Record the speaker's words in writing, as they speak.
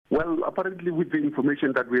Well, apparently, with the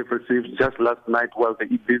information that we have received just last night, well, the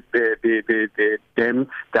dam,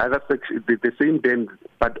 the other section, the same dam,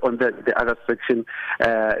 but on the other section,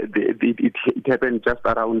 it happened just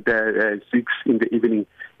around 6 in the evening.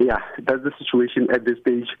 Yeah, that's the situation at this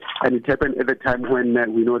stage, and it happened at the time when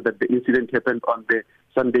we know that the incident happened on the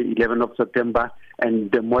Sunday, 11th of September,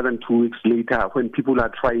 and more than 2 weeks later, when people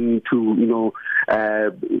are trying to,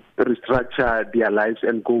 restructure their lives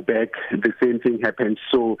and go back, the same thing happens.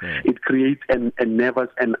 So it creates a nervous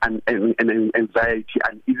and anxiety,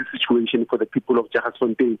 and easy situation for the people of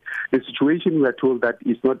Jagersfontein. The situation, we are told that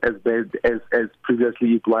is not as bad as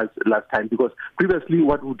previously it was last time, because previously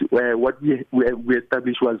what we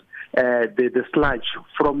established was the sludge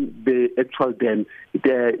from the actual dam. It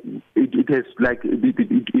has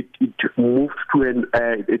it moved to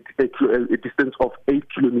a distance of 8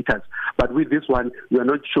 kilometers. But with this one, we are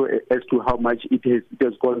not sure as to how much it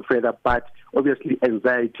has gone further. But obviously,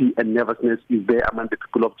 anxiety and nervousness is there among the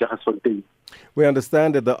people of Jagersfontein. We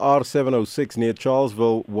understand that the R706 near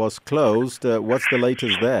Charlesville was closed. What's the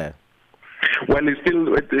latest there? Well, it's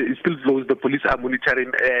still closed. The police are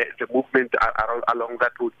monitoring the movement along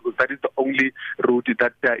that route. That is the only route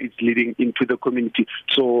that is leading into the community.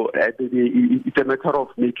 So it's a matter of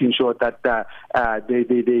making sure that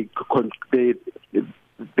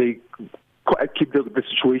they keep the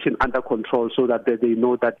situation under control, so that they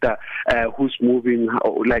know that who's moving,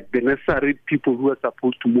 like the necessary people who are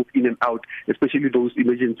supposed to move in and out, especially those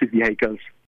emergency vehicles.